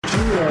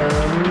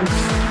GMs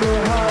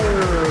for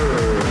hire.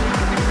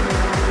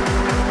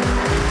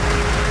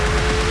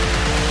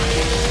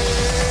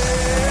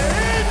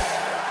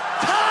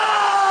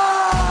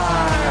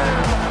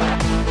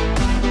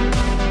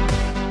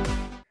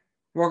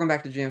 Welcome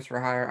back to GMs for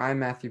Hire. I'm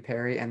Matthew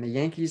Perry, and the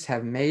Yankees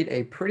have made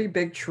a pretty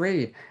big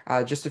trade.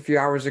 Just a few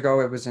hours ago,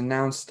 it was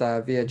announced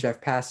via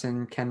Jeff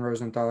Passan, Ken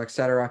Rosenthal,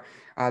 etc.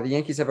 The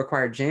Yankees have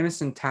acquired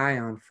Jameson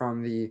Taillon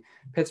from the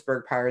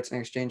Pittsburgh Pirates in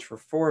exchange for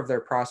four of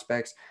their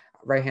prospects: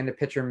 right-handed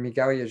pitcher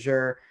Miguel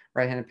Yager,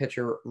 right-handed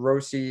pitcher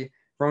Roncy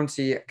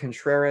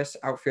Contreras,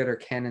 outfielder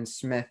Cannon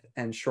Smith,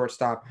 and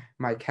shortstop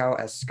Michael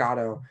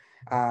Escato.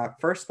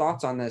 First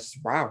thoughts on this?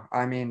 Wow.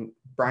 I mean,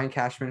 Brian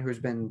Cashman, who's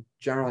been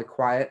generally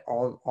quiet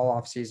all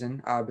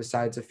offseason,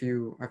 besides a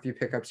few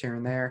pickups here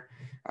and there.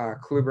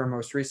 Kluber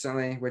most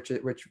recently, which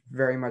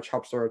very much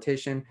helps the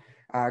rotation,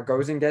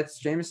 goes and gets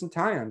Jameson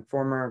Taillon,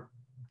 former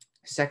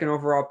second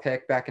overall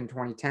pick back in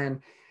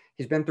 2010.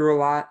 He's been through a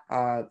lot,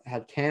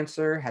 had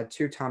cancer, had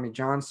 2 Tommy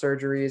John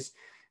surgeries.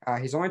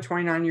 He's only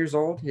 29 years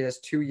old. He has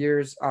 2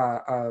 years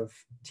of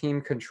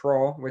team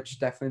control, which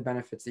definitely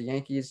benefits the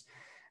Yankees.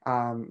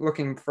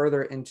 Looking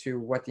further into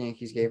what the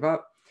Yankees gave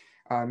up,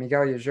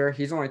 Miguel Yager,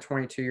 he's only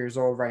 22 years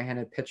old,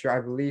 right-handed pitcher. I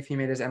believe he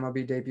made his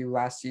MLB debut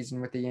last season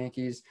with the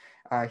Yankees.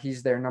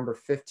 He's their number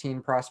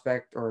 15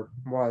 prospect, or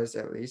was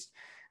at least.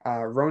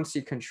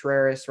 Roncy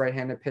Contreras,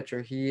 right-handed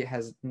pitcher, he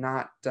has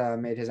not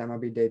made his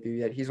MLB debut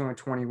yet. He's only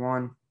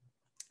 21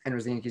 and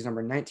was the Yankees'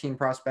 number 19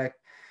 prospect.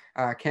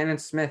 Cannon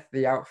Smith,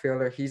 the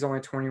outfielder, he's only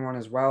 21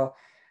 as well,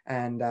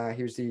 and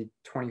he was the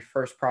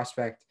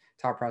 21st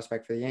top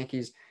prospect for the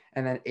Yankees.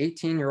 And then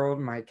 18-year-old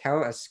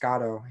Michael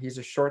Escato, he's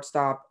a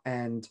shortstop,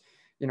 and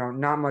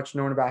not much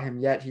known about him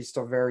yet. He's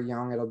still very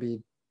young. It'll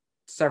be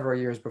several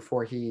years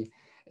before he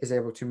is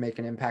able to make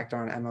an impact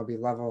on an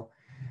MLB level.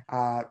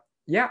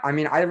 Yeah, I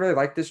mean, I really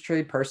like this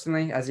trade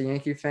personally as a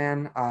Yankee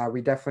fan. We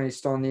definitely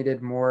still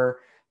needed more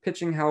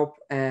pitching help,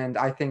 and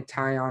I think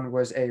Taillon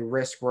was a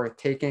risk worth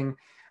taking.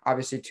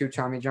 Obviously, 2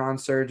 Tommy John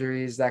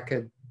surgeries that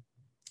could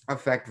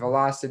affect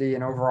velocity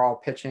and overall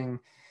pitching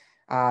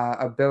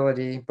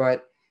ability,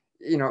 but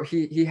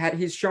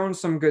he's shown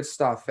some good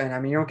stuff. And I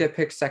mean, you don't get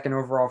picked second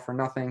overall for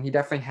nothing. He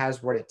definitely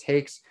has what it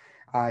takes.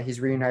 He's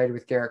reunited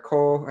with Garrett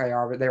Cole.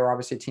 They were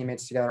obviously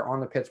teammates together on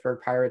the Pittsburgh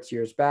Pirates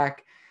years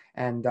back.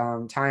 And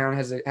Taillon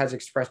has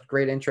expressed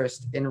great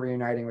interest in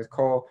reuniting with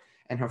Cole,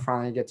 and he'll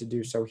finally get to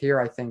do so here.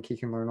 I think he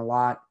can learn a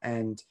lot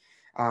and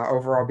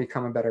overall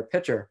become a better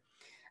pitcher.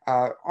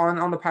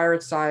 On the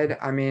Pirates side,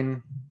 I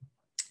mean,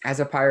 as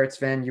a Pirates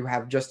fan, you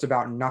have just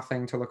about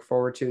nothing to look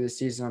forward to this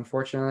season,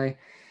 unfortunately.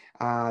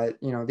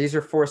 These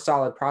are 4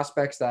 solid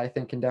prospects that I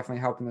think can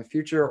definitely help in the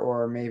future,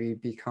 or maybe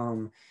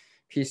become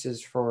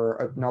pieces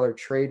for another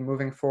trade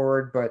moving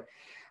forward. But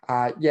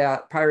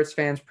Pirates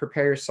fans,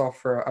 prepare yourself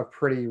for a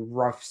pretty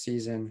rough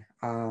season.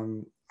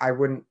 I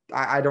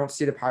don't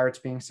see the Pirates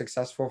being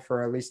successful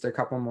for at least a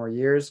couple more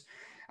years.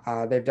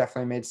 They've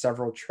definitely made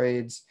several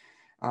trades.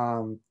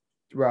 The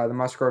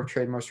Musgrove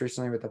trade most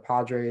recently with the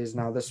Padres.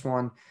 Now this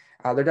one,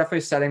 they're definitely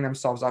setting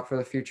themselves up for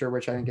the future,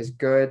 which I think is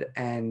good.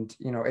 And,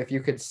 if you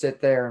could sit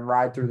there and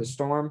ride through the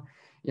storm,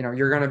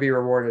 you're going to be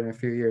rewarded in a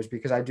few years,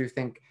 because I do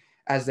think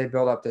as they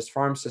build up this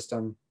farm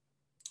system,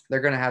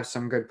 they're going to have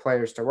some good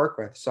players to work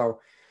with.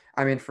 So,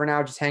 I mean, for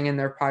now, just hang in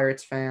there,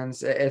 Pirates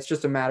fans. It's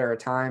just a matter of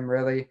time,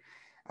 really.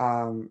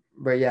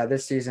 But yeah,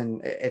 this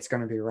season, it's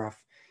going to be rough.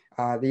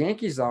 The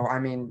Yankees, though, I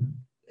mean,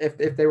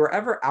 if they were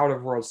ever out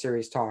of World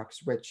Series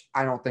talks, which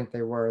I don't think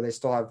they were, they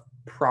still have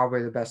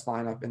probably the best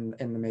lineup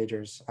in the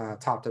majors,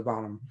 top to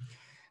bottom.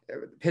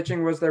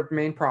 Pitching was their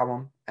main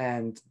problem,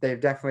 and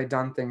they've definitely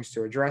done things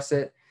to address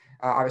it.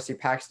 Obviously,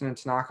 Paxton and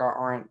Tanaka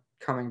aren't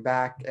coming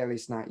back, at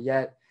least not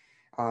yet.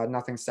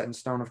 Nothing's set in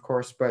stone, of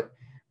course, but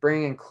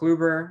bringing in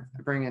Kluber,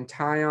 bringing in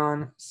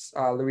Taillon,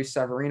 Luis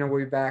Severino will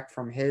be back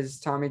from his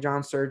Tommy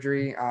John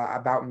surgery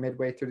about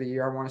midway through the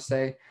year, I want to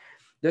say.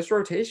 This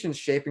rotation is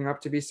shaping up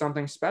to be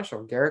something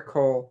special. Garrett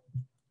Cole,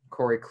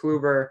 Corey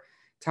Kluber,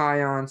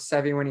 Taillon,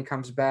 Sevy when he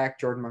comes back,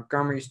 Jordan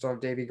Montgomery. You still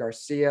have Davy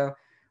Garcia,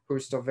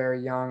 who's still very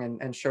young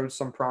and showed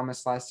some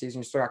promise last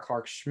season. You still got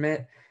Clark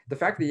Schmidt. The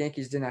fact that the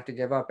Yankees didn't have to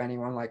give up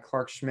anyone like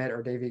Clark Schmidt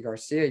or Davy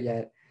Garcia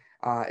yet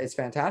is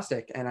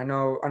fantastic. And I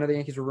know the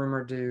Yankees were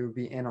rumored to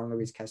be in on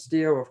Luis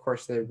Castillo. Of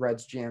course, the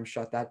Reds GM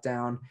shut that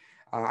down.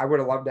 I would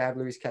have loved to have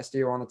Luis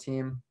Castillo on the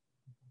team.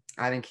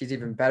 I think he's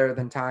even better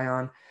than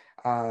Taillon.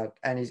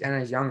 And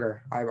he's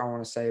younger, I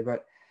want to say,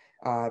 but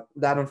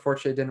that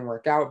unfortunately didn't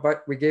work out.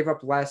 But we gave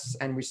up less,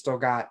 and we still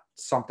got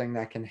something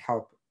that can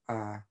help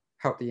the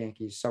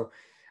Yankees. So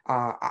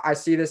I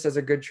see this as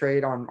a good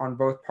trade on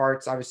both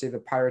parts. Obviously, the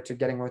Pirates are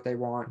getting what they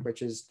want,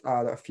 which is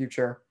the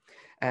future,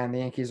 and the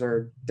Yankees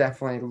are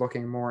definitely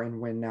looking more in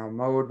win now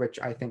mode, which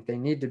I think they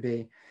need to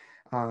be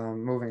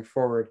moving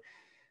forward.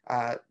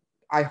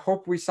 I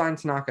hope we sign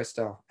Tanaka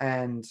still,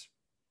 and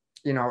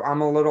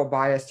I'm a little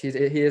biased. He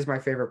is my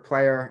favorite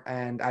player,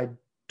 and I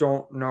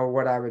don't know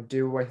what I would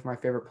do with my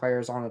favorite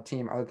players on a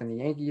team other than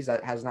the Yankees.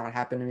 That has not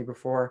happened to me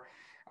before.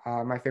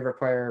 My favorite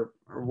player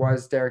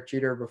was Derek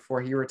Jeter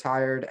before he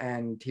retired,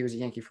 and he was a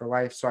Yankee for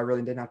life, so I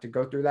really didn't have to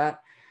go through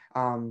that.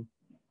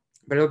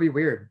 But it'll be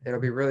weird. It'll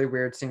be really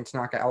weird seeing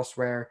Tanaka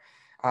elsewhere.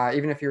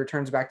 Even if he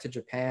returns back to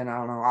Japan, I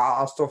don't know.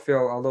 I'll still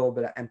feel a little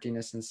bit of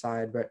emptiness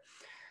inside. But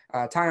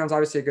Taillon's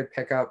obviously a good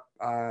pickup.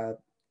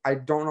 I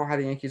don't know how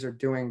the Yankees are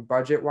doing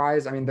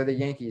budget-wise. I mean, they're the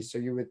Yankees, so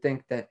you would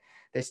think that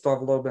they still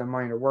have a little bit of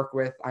money to work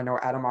with. I know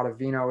Adam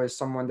Ottavino is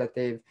someone that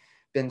they've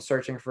been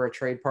searching for a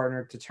trade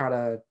partner to try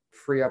to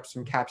free up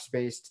some cap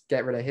space to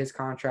get rid of his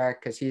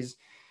contract, because he's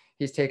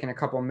taken a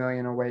couple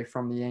million away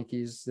from the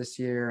Yankees this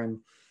year, and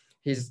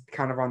he's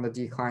kind of on the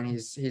decline.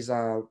 He's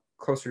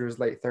closer to his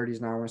late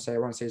 30s now. I want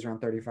to say he's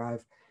around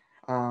 35.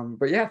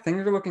 But yeah,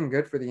 things are looking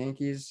good for the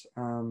Yankees.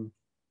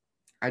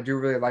 I do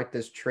really like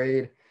this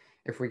trade.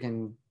 If we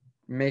can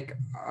make,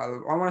 I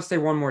want to say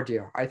one more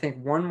deal. I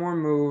think one more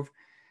move,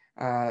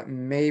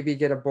 maybe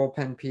get a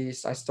bullpen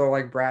piece. I still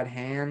like Brad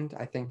Hand.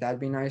 I think that'd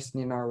be nice.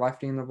 Need another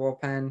lefty in the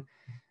bullpen.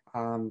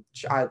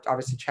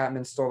 Obviously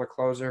Chapman's still the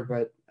closer,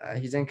 but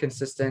he's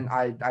inconsistent.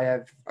 I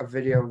have a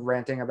video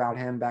ranting about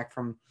him back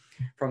from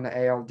the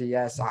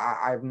ALDS.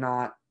 I'm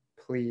not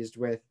pleased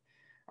with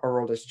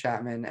Aroldis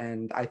Chapman,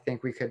 and I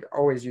think we could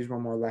always use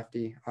one more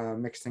lefty,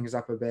 mix things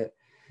up a bit.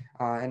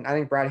 And I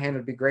think Brad Hand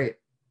would be great.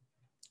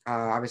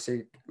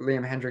 Obviously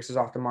Liam Hendricks is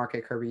off the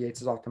market, Kirby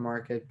Yates is off the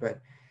market, but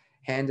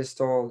Hand is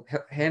still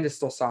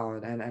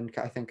solid, and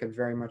I think could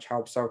very much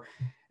help. So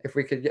if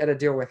we could get a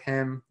deal with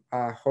him,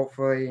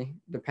 hopefully,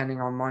 depending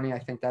on money, I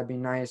think that'd be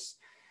nice.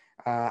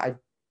 I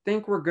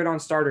think we're good on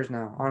starters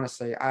now,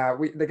 honestly.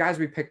 The guys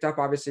we picked up,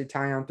 obviously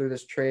Taillon through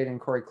this trade,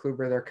 and Corey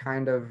Kluber, they're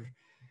kind of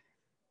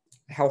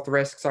health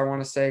risks, I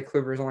want to say.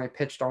 Kluber's only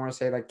pitched, I want to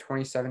say, like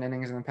 27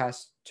 innings in the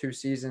past 2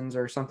 seasons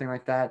or something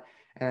like that.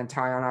 And then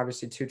Taillon,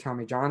 obviously 2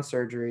 Tommy John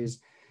surgeries.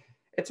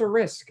 It's a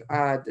risk.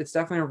 It's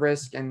definitely a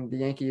risk. And the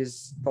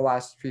Yankees, the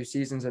last few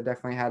seasons, have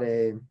definitely had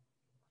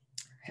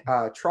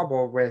a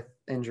trouble with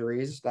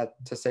injuries, that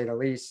to say the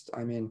least.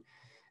 I mean,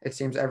 it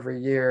seems every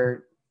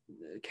year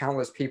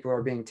countless people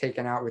are being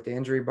taken out with the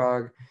injury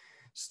bug.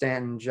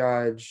 Stanton,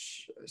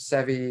 Judge,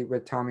 Sevy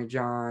with Tommy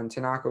John,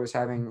 Tanaka was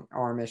having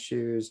arm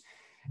issues,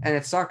 and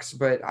it sucks.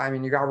 But I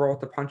mean, you got to roll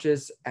with the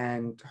punches,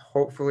 and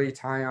hopefully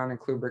Taillon and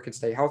Kluber could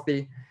stay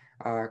healthy.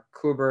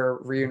 Kluber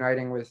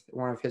reuniting with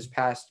one of his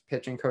past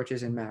pitching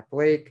coaches in Matt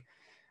Blake.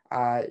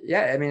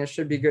 Yeah, I mean, it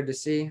should be good to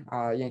see.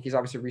 Yankees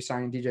obviously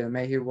re-signing DJ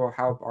LeMahieu will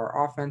help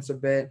our offense a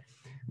bit.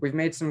 We've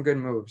made some good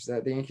moves.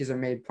 The Yankees have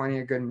made plenty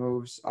of good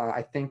moves.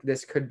 I think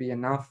this could be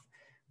enough,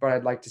 but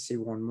I'd like to see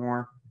one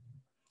more,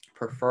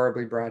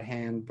 preferably Brad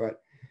Hand.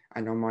 But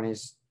I know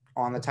money's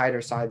on the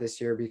tighter side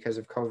this year because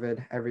of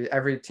COVID.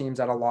 Every team's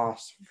at a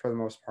loss for the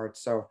most part.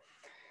 So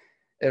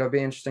it'll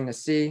be interesting to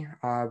see.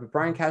 But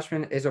Brian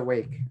Cashman is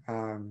awake.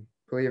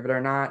 Believe it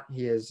or not,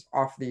 he is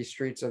off the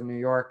streets of New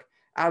York,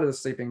 out of the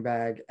sleeping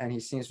bag, and he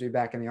seems to be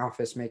back in the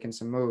office making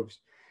some moves,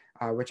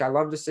 which I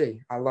love to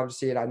see. I love to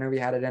see it. I know he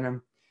had it in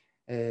him.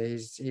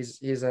 He's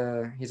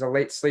a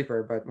late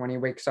sleeper, but when he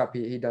wakes up,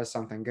 he does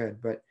something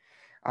good. But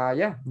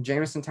yeah,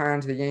 Jameson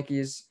Taillon to the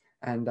Yankees.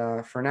 And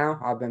for now,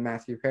 I've been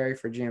Matthew Perry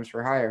for GMs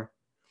for Hire,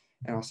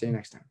 and I'll see you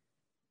next time.